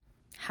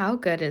How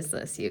good is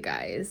this, you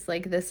guys?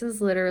 Like, this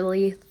is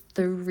literally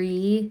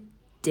 3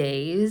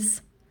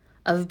 days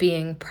of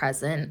being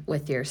present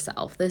with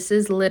yourself. This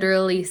is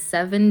literally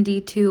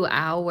 72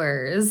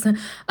 hours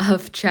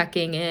of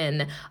checking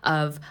in,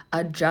 of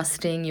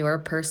adjusting your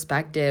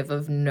perspective,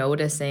 of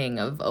noticing,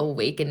 of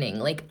awakening.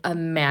 Like,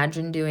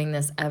 imagine doing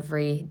this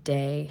every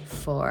day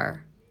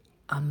for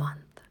a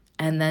month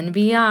and then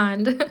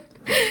beyond.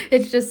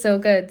 It's just so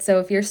good. So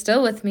if you're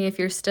still with me, if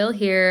you're still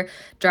here,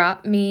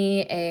 drop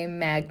me a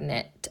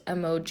magnet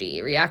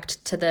emoji.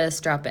 React to this,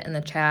 drop it in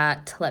the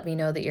chat. Let me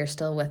know that you're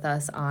still with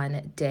us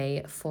on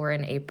day 4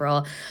 in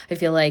April. I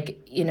feel like,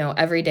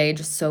 every day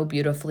just so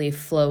beautifully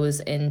flows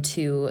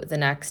into the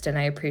next. And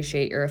I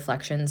appreciate your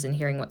reflections and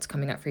hearing what's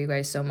coming up for you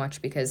guys so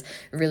much, because it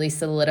really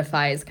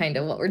solidifies kind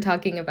of what we're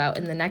talking about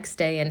in the next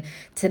day. And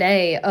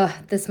today,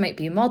 this might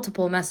be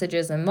multiple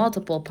messages and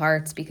multiple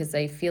parts, because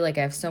I feel like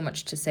I have so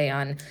much to say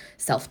on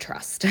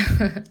self-trust.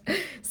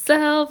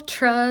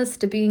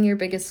 Self-trust, being your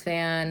biggest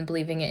fan,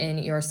 believing in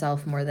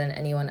yourself more than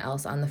anyone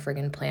else on the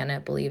friggin'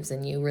 planet believes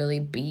in you, really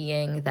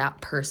being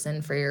that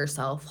person for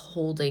yourself,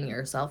 holding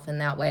yourself in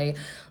that way,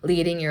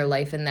 leading your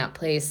life in that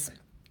place.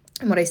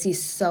 And what I see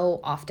so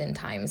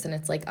oftentimes, and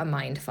it's like a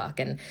mind fuck,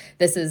 and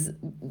this is,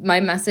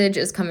 my message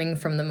is coming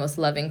from the most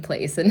loving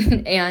place,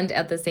 and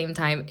at the same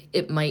time,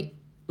 it might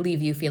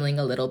leave you feeling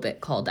a little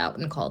bit called out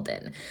and called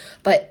in.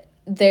 But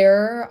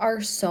there are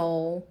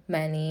so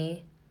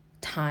many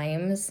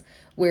times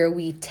where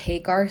we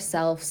take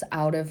ourselves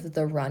out of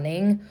the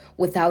running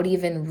without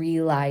even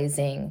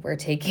realizing we're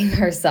taking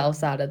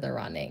ourselves out of the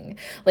running.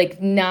 Like,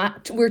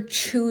 we're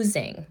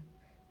choosing,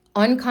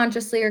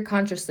 unconsciously or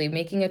consciously,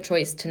 making a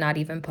choice to not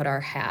even put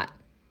our hat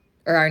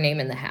or our name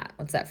in the hat.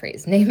 What's that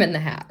phrase? Name in the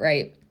hat,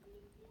 right?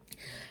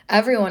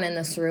 Everyone in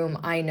this room,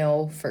 I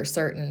know for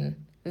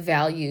certain,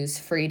 values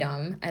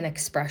freedom and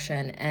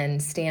expression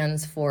and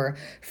stands for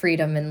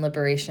freedom and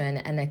liberation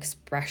and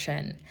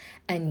expression.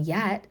 And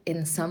yet,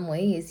 in some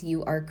ways,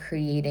 you are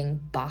creating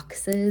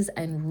boxes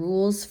and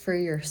rules for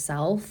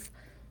yourself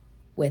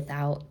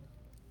without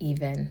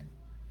even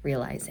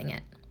realizing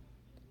it.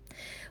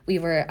 We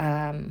were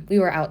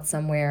out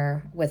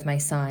somewhere with my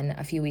son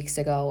a few weeks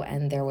ago,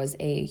 and there was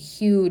a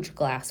huge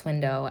glass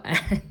window,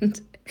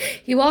 and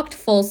he walked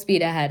full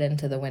speed ahead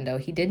into the window.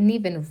 He didn't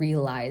even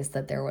realize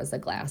that there was a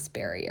glass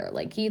barrier.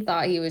 Like, he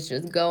thought he was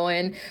just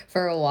going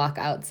for a walk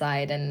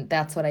outside. And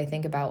that's what I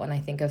think about when I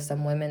think of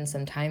some women.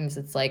 Sometimes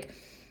it's like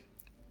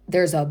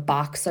there's a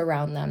box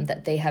around them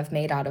that they have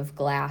made out of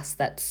glass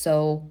that's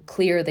so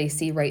clear they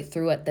see right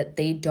through it that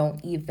they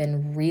don't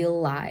even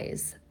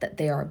realize that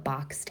they are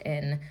boxed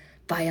in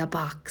by a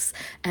box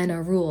and a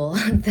rule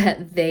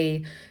that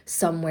they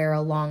somewhere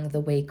along the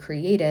way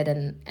created.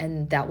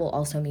 And that will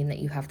also mean that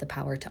you have the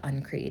power to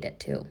uncreate it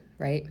too,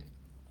 right?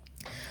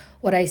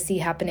 What I see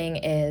happening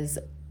is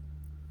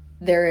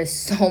there is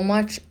so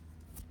much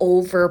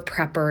over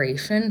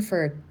preparation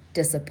for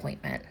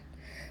disappointment.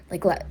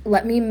 Like,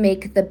 let me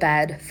make the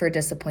bed for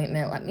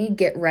disappointment. Let me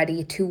get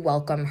ready to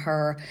welcome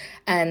her.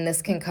 And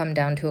this can come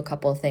down to a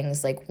couple of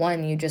things. Like,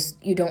 one,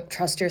 you don't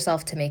trust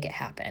yourself to make it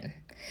happen.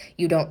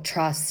 You don't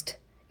trust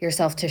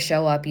yourself to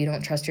show up. You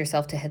don't trust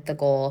yourself to hit the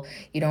goal.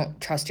 You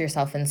don't trust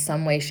yourself in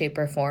some way, shape,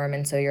 or form.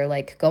 And so you're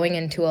like going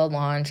into a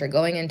launch or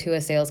going into a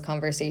sales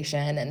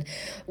conversation. And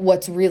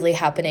what's really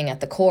happening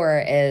at the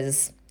core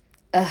is,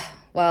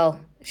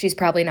 well, she's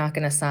probably not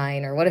going to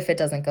sign, or what if it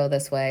doesn't go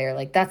this way, or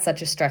like, that's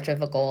such a stretch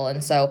of a goal.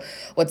 And so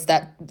what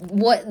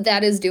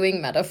that is doing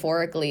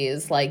metaphorically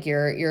is like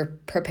you're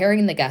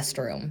preparing the guest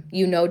room.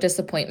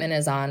 Disappointment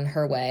is on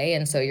her way,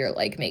 and so you're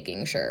like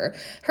making sure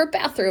her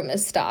bathroom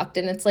is stocked,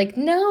 and it's like,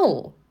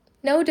 no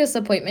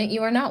disappointment,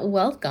 you are not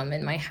welcome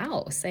in my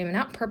house. I'm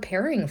not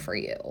preparing for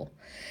you.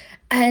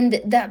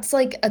 And that's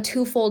like a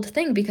twofold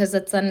thing, because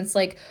it's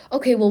like,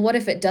 okay, well, what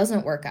if it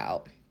doesn't work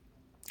out?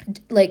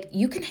 Like,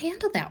 you can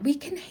handle that. We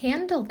can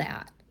handle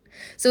that.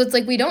 So it's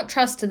like, we don't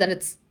trust that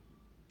it's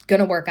going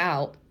to work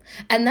out.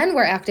 And then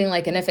we're acting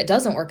like, and if it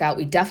doesn't work out,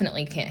 we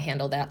definitely can't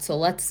handle that. So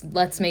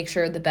let's make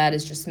sure the bed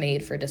is just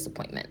made for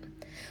disappointment.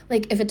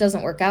 Like, if it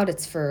doesn't work out,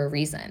 it's for a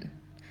reason.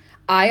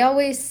 I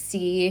always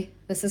see,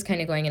 this is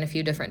kind of going in a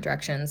few different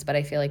directions, but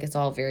I feel like it's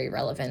all very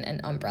relevant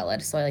and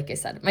umbrellaed. So like I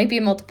said, it might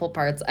be multiple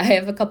parts. I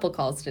have a couple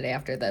calls today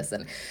after this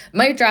and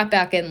might drop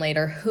back in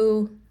later.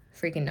 Who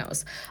freaking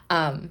knows?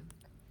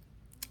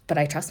 But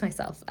I trust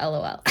myself,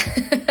 LOL.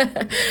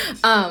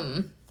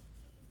 Oh,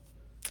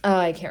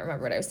 I can't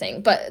remember what I was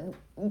saying. But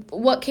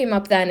what came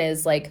up then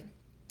is like,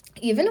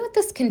 even with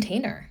this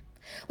container,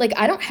 like,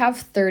 I don't have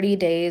 30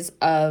 days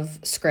of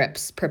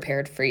scripts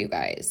prepared for you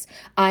guys.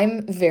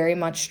 I'm very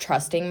much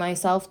trusting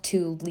myself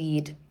to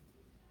lead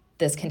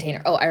this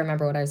container. Oh, I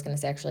remember what I was going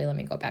to say. Actually, let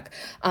me go back.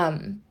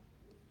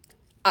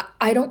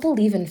 I don't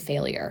believe in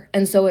failure.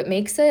 And so it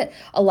makes it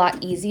a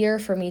lot easier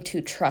for me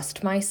to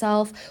trust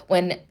myself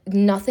when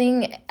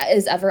nothing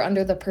is ever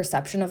under the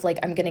perception of like,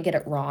 I'm going to get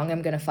it wrong.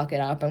 I'm going to fuck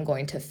it up. I'm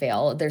going to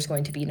fail. There's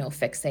going to be no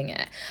fixing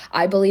it.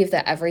 I believe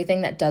that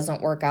everything that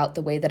doesn't work out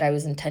the way that I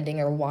was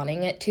intending or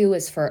wanting it to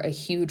is for a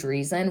huge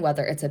reason,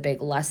 whether it's a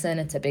big lesson,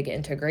 it's a big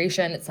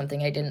integration, it's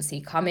something I didn't see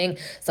coming,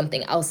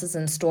 something else is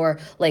in store.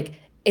 Like,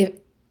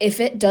 if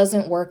it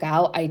doesn't work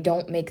out, I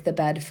don't make the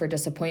bed for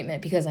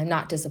disappointment because I'm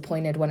not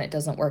disappointed when it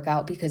doesn't work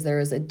out because there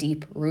is a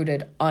deep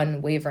rooted,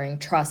 unwavering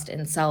trust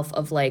in self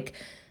of like,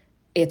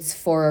 it's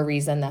for a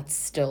reason that's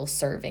still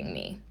serving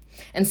me.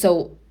 And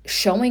so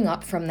showing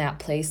up from that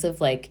place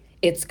of like,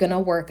 it's going to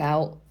work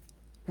out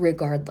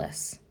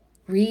regardless.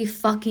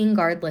 Fucking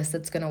regardless,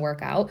 it's going to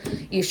work out.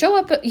 You show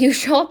up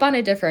on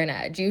a different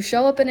edge. You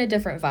show up in a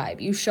different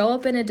vibe. You show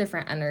up in a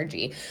different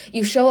energy.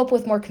 You show up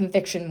with more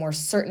conviction, more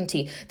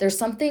certainty. There's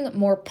something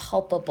more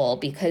palpable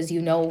because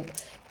you know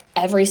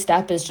every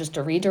step is just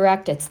a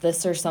redirect. It's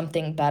this or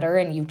something better,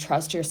 and you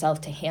trust yourself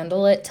to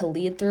handle it, to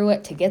lead through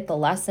it, to get the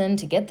lesson,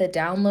 to get the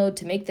download,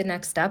 to make the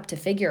next step, to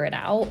figure it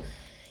out.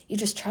 You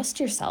just trust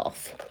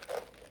yourself.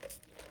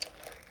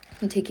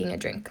 I'm taking a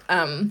drink.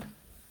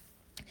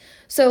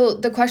 So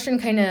the question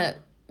kind of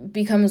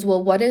becomes,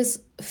 well, what is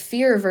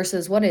fear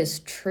versus what is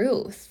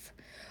truth?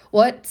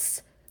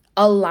 What's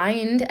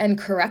aligned and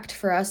correct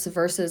for us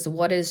versus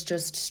what is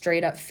just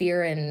straight up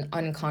fear and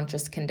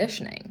unconscious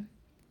conditioning?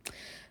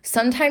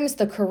 Sometimes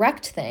the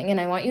correct thing, and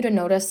I want you to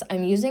notice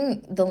I'm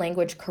using the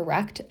language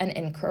correct and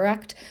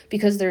incorrect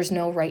because there's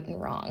no right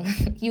and wrong.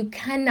 You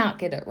cannot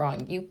get it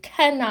wrong. You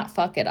cannot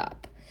fuck it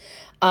up.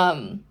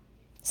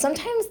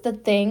 Sometimes the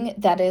thing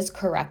that is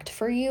correct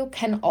for you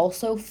can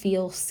also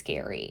feel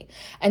scary.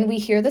 And we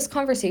hear this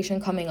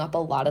conversation coming up a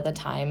lot of the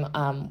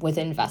time with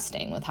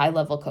investing, with high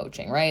level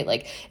coaching, right?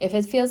 Like if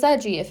it feels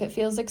edgy, if it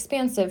feels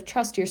expansive,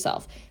 trust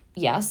yourself.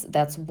 Yes,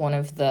 that's one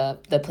of the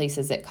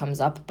places it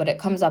comes up, but it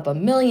comes up a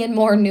million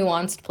more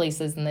nuanced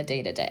places in the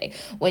day to day.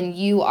 When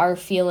you are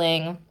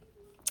feeling,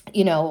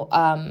 you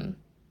know,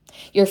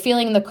 you're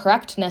feeling the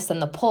correctness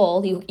and the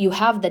pull. You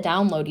have the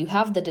download, you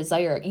have the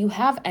desire, you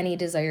have any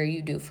desire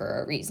you do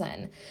for a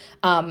reason.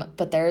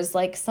 But there's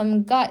like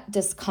some gut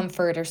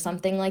discomfort or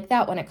something like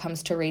that when it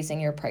comes to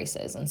raising your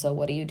prices. And so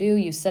what do?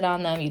 You sit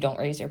on them, you don't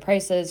raise your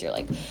prices. You're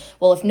like,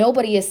 well, if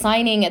nobody is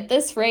signing at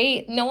this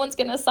rate, no one's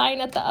going to sign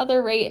at the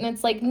other rate. And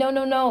it's like,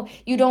 no.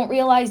 You don't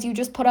realize you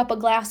just put up a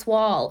glass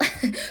wall.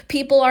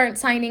 People aren't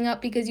signing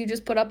up because you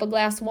just put up a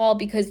glass wall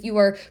because you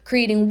are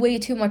creating way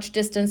too much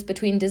distance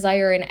between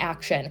desire and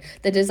action.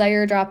 The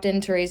desire dropped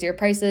in to raise your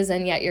prices,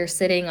 and yet you're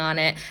sitting on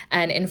it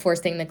and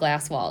enforcing the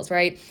glass walls,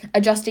 right?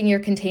 Adjusting your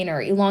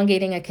container,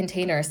 elongating a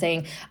container,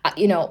 saying,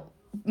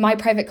 my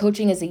private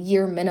coaching is a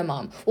year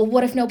minimum. Well,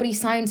 what if nobody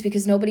signs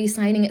because nobody's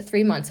signing at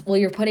 3 months? Well,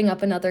 you're putting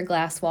up another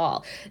glass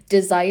wall.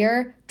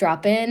 Desire,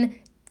 drop in,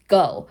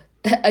 go.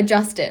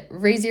 Adjust it,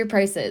 raise your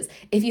prices.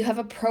 If you have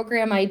a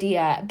program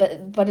idea,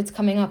 but it's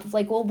coming up of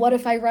like, well, what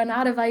if I run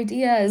out of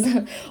ideas?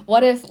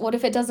 What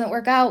if it doesn't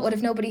work out? What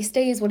if nobody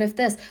stays? What if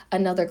this?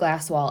 Another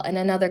glass wall and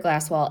another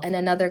glass wall and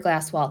another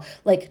glass wall.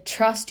 Like,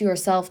 trust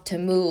yourself to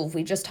move.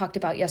 We just talked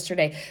about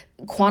yesterday,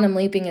 quantum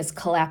leaping is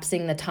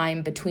collapsing the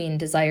time between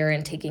desire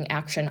and taking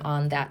action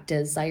on that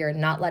desire,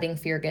 not letting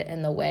fear get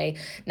in the way,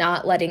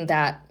 not letting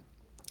that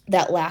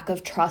lack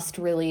of trust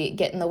really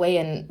get in the way.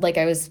 And like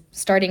I was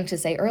starting to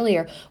say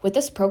earlier, with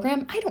this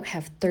program, I don't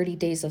have 30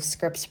 days of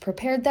scripts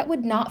prepared. That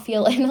would not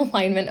feel in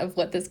alignment of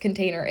what this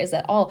container is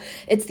at all.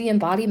 It's the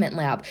embodiment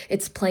lab.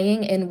 It's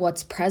playing in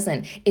what's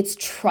present. It's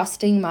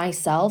trusting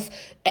myself,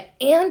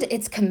 and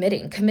it's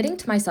committing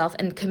to myself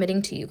and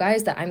committing to you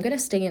guys that I'm going to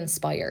stay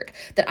inspired,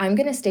 that I'm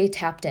going to stay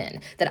tapped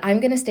in, that I'm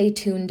going to stay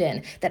tuned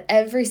in, that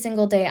every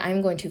single day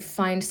I'm going to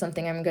find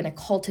something, I'm going to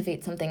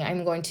cultivate something,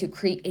 I'm going to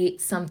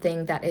create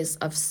something that is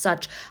of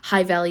such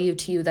high value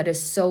to you, that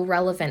is so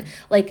relevant.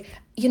 Like,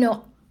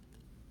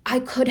 I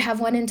could have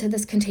went into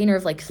this container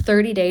of like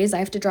 30 days. I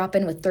have to drop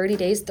in with 30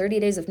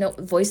 days of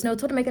voice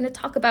notes. What am I going to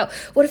talk about?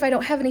 What if I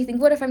don't have anything?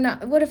 What if I'm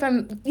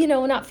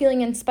not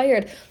feeling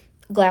inspired?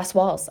 Glass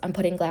walls. I'm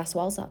putting glass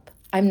walls up.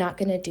 I'm not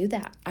going to do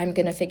that. I'm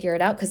going to figure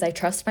it out because I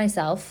trust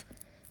myself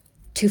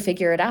to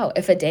figure it out.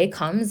 If a day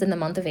comes in the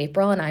month of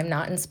April and I'm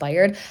not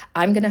inspired,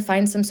 I'm going to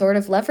find some sort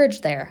of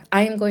leverage there.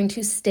 I am going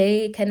to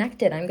stay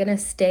connected. I'm going to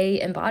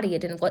stay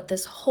embodied in what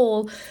this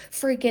whole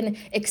freaking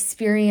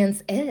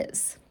experience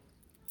is.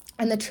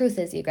 And the truth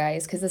is, you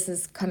guys, because this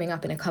is coming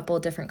up in a couple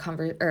of different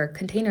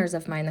containers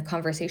of mine, the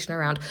conversation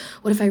around,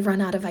 what if I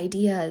run out of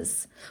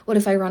ideas? What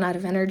if I run out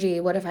of energy?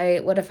 What if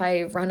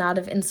I run out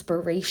of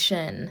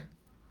inspiration?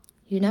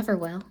 You never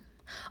will.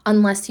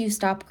 Unless you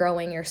stop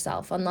growing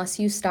yourself, unless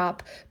you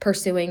stop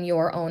pursuing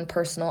your own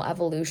personal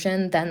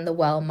evolution, then the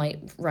well might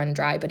run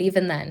dry. But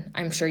even then,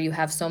 I'm sure you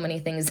have so many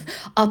things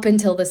up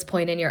until this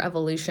point in your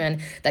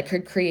evolution that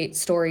could create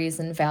stories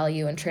and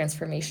value and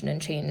transformation and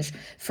change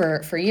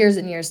for years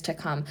and years to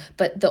come.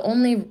 But the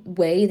only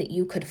way that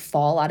you could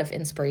fall out of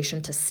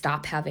inspiration to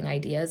stop having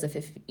ideas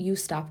if you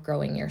stop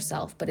growing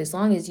yourself. But as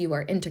long as you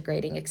are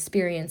integrating,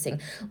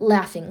 experiencing,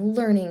 laughing,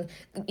 learning,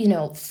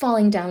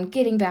 falling down,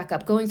 getting back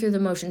up, going through the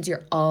motions,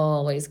 you're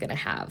always going to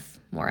have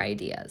more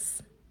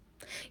ideas.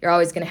 You're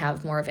always going to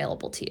have more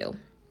available to you.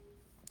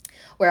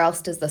 Where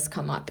else does this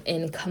come up?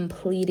 In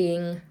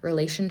completing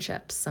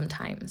relationships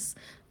sometimes,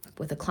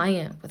 with a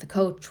client, with a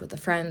coach, with a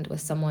friend,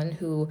 with someone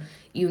who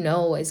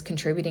is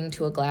contributing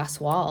to a glass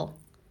wall.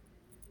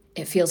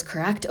 It feels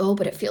correct. Oh,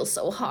 but it feels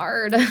so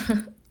hard,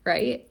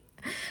 right?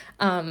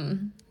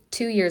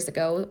 2 years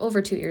ago,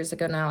 over 2 years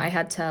ago now, I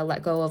had to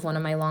let go of one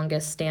of my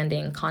longest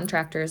standing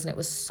contractors, and it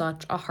was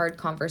such a hard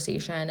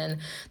conversation, and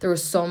there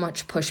was so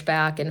much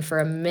pushback, and for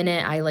a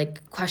minute I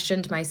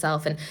questioned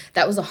myself, and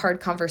that was a hard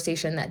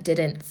conversation that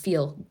didn't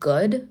feel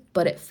good,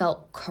 but it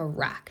felt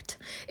correct.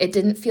 It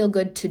didn't feel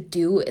good to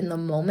do in the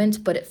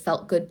moment, but it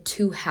felt good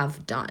to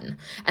have done.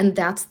 And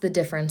that's the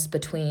difference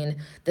between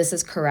this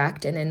is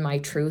correct and in my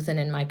truth and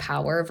in my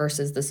power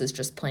versus this is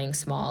just playing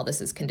small,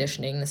 this is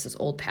conditioning, this is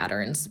old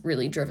patterns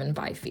really driven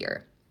by fear.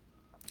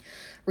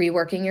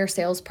 Reworking your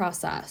sales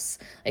process.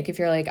 If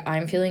you're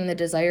I'm feeling the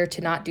desire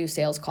to not do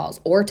sales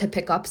calls or to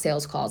pick up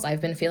sales calls.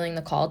 I've been feeling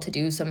the call to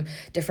do some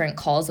different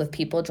calls with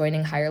people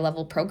joining higher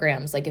level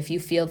programs. If you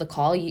feel the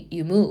call,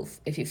 you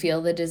move. If you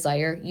feel the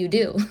desire, you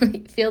do.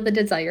 Feel the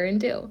desire and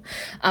do.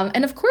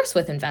 And of course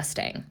with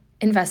investing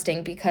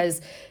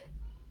because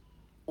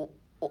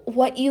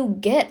what you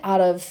get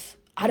out of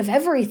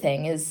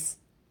everything is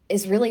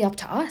really up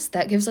to us.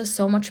 That gives us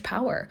so much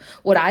power.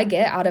 What I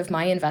get out of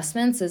my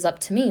investments is up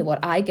to me. What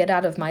I get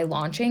out of my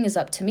launching is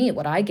up to me.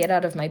 What I get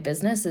out of my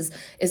business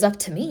is up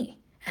to me.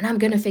 And I'm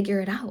going to figure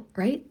it out,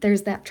 right?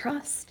 There's that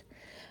trust.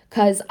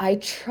 Because I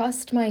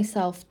trust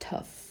myself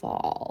to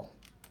fall.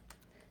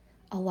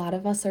 A lot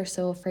of us are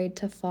so afraid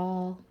to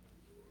fall.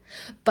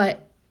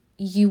 But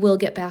you will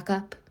get back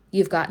up.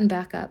 You've gotten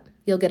back up.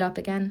 You'll get up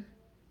again.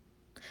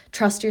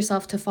 Trust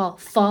yourself to fall.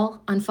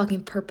 Fall on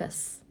fucking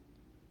purpose.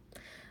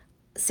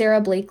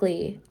 Sarah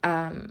Blakely,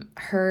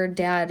 her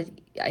dad,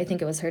 I think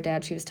it was her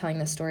dad, she was telling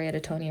this story at a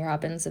Tony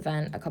Robbins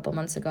event a couple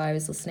months ago I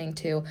was listening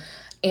to,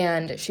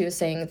 and she was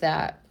saying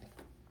that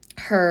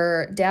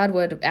her dad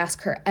would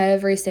ask her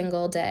every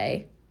single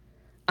day,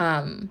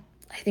 I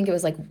think it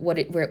was what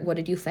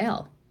did you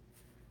fail?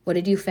 What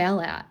did you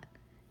fail at?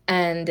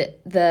 And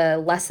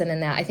the lesson in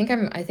that, I think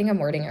I'm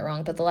wording it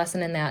wrong, but the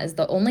lesson in that is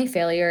the only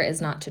failure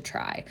is not to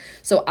try.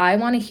 So I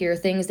want to hear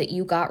things that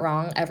you got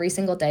wrong every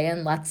single day,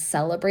 and let's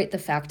celebrate the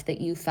fact that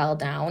you fell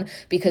down,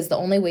 because the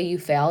only way you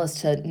fail is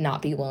to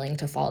not be willing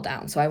to fall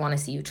down. So I want to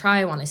see you try,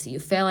 I want to see you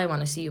fail, I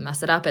want to see you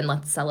mess it up, and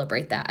let's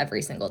celebrate that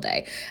every single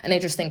day. And I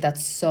just think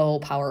that's so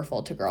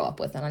powerful to grow up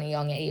with at a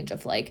young age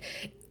of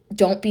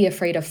don't be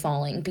afraid of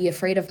falling, be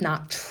afraid of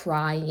not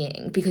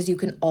trying, because you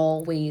can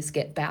always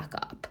get back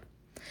up.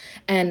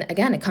 And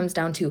again, it comes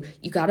down to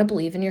you got to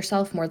believe in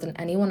yourself more than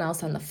anyone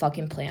else on the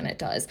fucking planet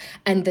does.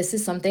 And this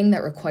is something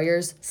that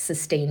requires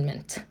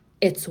sustainment.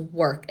 It's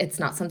work. It's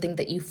not something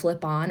that you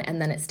flip on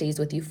and then it stays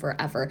with you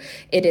forever.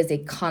 It is a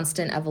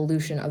constant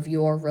evolution of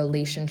your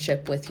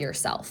relationship with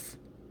yourself.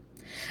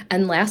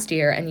 And last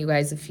year, and you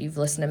guys, if you've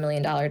listened to $1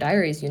 Million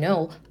Diaries,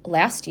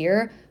 last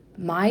year,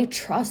 my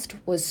trust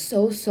was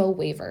so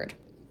wavered.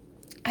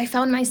 I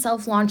found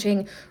myself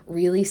launching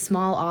really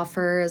small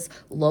offers,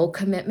 low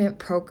commitment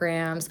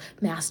programs,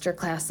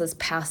 masterclasses,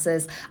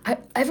 passes.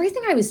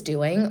 Everything I was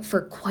doing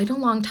for quite a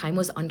long time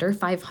was under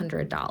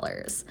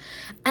 $500.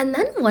 And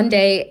then one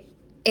day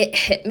it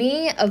hit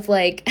me of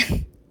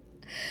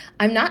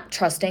I'm not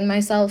trusting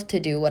myself to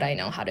do what I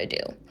know how to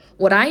do.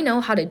 What I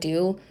know how to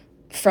do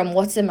from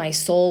what's in my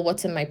soul,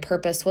 what's in my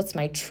purpose, what's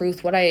my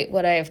truth, what I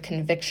have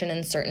conviction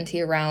and certainty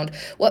around,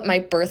 what my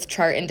birth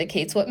chart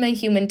indicates, what my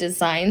human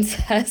design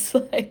says,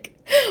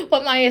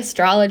 what my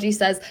astrology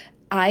says.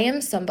 I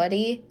am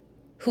somebody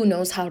who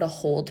knows how to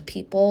hold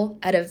people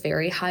at a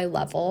very high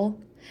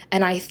level,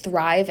 and I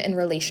thrive in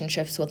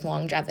relationships with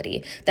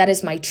longevity. That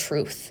is my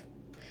truth.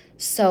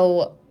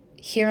 So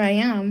here I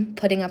am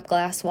putting up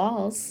glass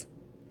walls.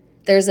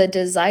 There's a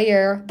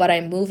desire, but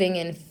I'm moving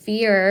in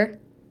fear.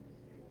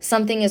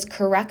 Something is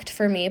correct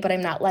for me, but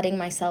I'm not letting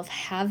myself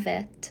have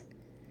it.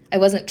 I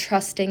wasn't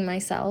trusting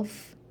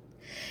myself.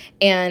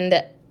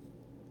 And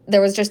there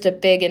was just a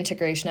big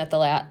integration at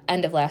the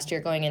end of last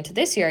year going into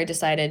this year. I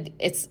decided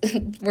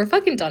we're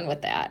fucking done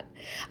with that.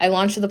 I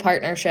launched the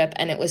partnership,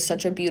 and it was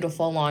such a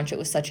beautiful launch. It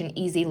was such an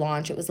easy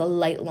launch. It was a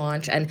light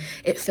launch, and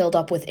it filled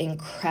up with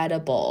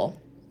incredible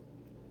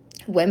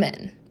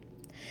women.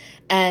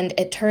 And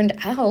it turned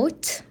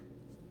out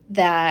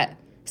that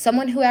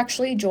someone who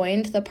actually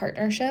joined the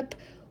partnership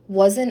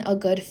wasn't a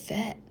good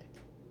fit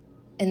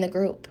in the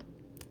group.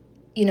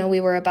 we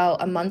were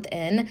about a month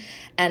in,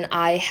 and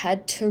I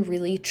had to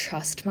really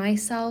trust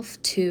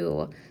myself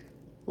to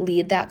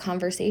lead that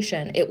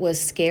conversation. It was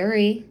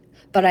scary,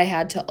 but I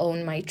had to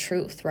own my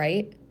truth,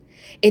 right?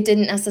 It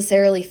didn't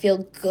necessarily feel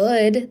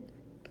good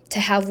to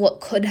have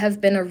what could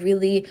have been a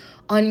really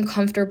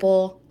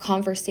uncomfortable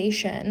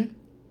conversation,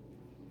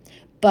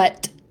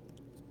 but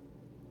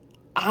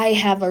I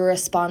have a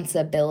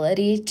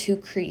responsibility to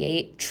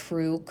create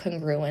true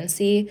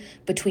congruency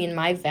between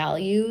my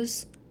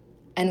values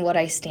and what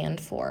I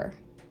stand for.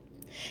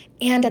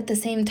 And at the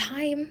same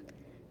time,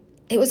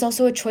 it was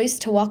also a choice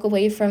to walk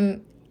away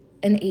from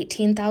an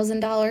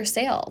 $18,000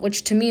 sale,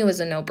 which to me was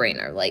a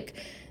no-brainer. Like,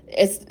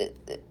 it's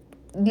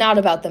not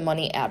about the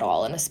money at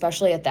all, and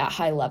especially at that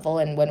high level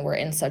and when we're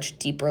in such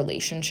deep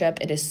relationship,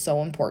 it is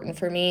so important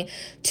for me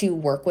to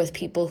work with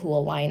people who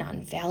align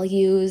on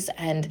values.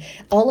 And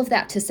all of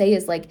that to say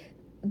is, like,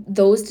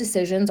 those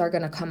decisions are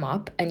going to come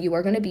up and you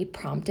are going to be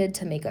prompted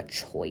to make a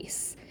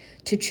choice,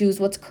 to choose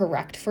what's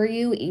correct for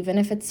you, even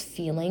if it's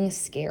feeling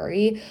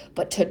scary,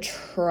 but to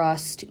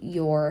trust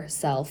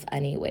yourself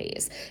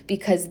anyways,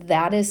 because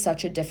that is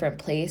such a different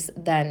place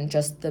than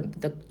just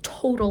the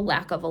total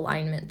lack of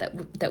alignment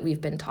that we've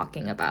been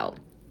talking about.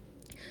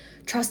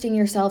 Trusting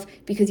yourself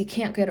because you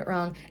can't get it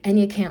wrong and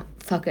you can't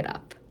fuck it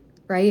up,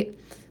 right?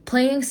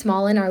 Playing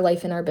small in our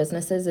life and our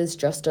businesses is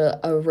just a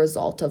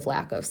result of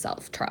lack of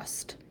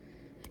self-trust.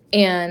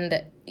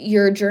 And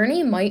your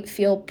journey might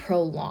feel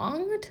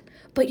prolonged,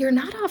 but you're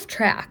not off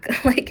track.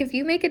 Like, if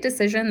you make a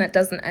decision that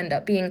doesn't end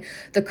up being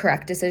the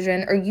correct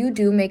decision, or you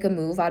do make a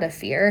move out of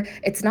fear,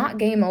 it's not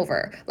game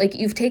over. Like,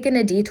 you've taken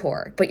a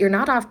detour, but you're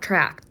not off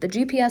track. The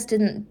GPS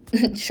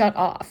didn't shut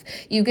off.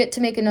 You get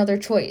to make another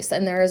choice,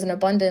 and there is an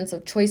abundance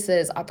of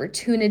choices,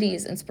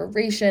 opportunities,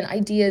 inspiration,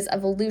 ideas,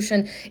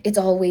 evolution. It's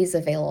always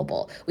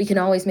available. We can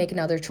always make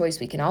another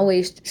choice. We can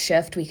always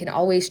shift. We can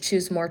always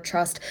choose more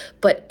trust,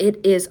 but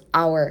it is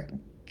our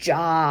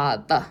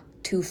job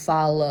to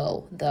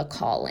follow the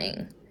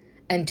calling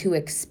and to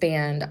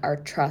expand our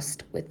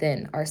trust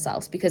within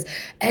ourselves. Because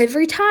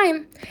every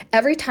time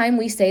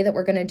we say that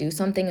we're going to do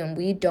something and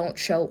we don't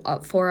show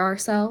up for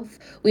ourselves,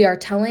 we are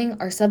telling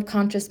our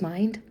subconscious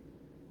mind,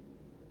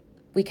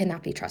 we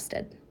cannot be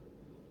trusted.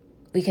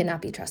 We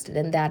cannot be trusted,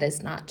 and that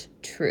is not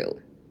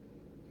true.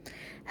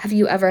 Have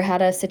you ever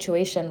had a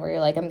situation where you're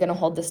like, I'm going to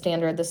hold the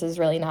standard, this is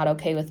really not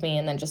okay with me,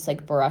 and then just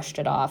like brushed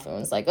it off and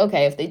was like,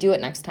 okay, if they do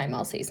it next time,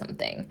 I'll say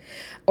something?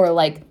 Or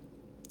like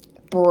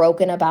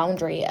broken a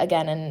boundary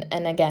again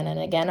and again and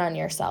again on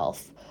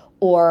yourself,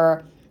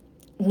 or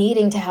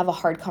needing to have a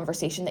hard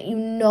conversation that you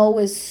know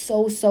is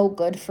so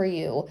good for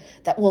you,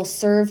 that will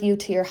serve you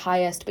to your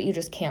highest, but you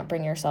just can't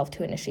bring yourself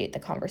to initiate the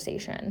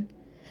conversation.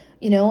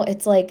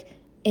 It's like,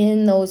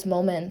 in those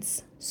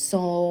moments,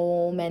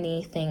 so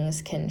many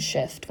things can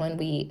shift when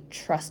we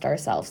trust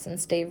ourselves and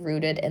stay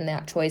rooted in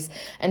that choice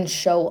and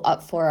show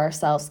up for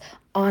ourselves,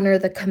 honor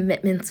the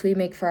commitments we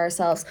make for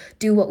ourselves,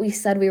 do what we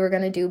said we were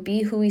going to do,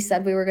 be who we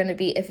said we were going to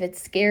be. If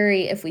it's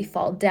scary, if we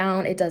fall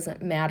down, it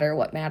doesn't matter.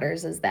 What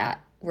matters is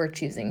that we're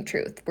choosing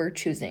truth. We're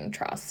choosing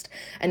trust.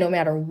 And no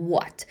matter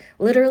what,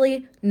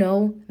 literally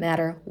no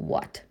matter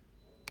what,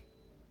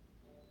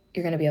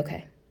 you're going to be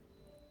okay.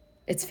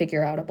 It's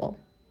figure outable.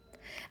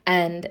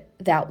 And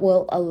that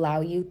will allow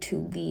you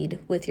to lead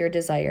with your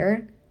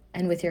desire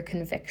and with your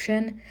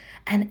conviction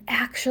and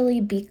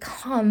actually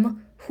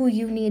become who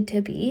you need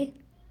to be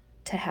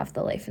to have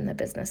the life and the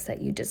business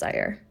that you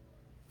desire.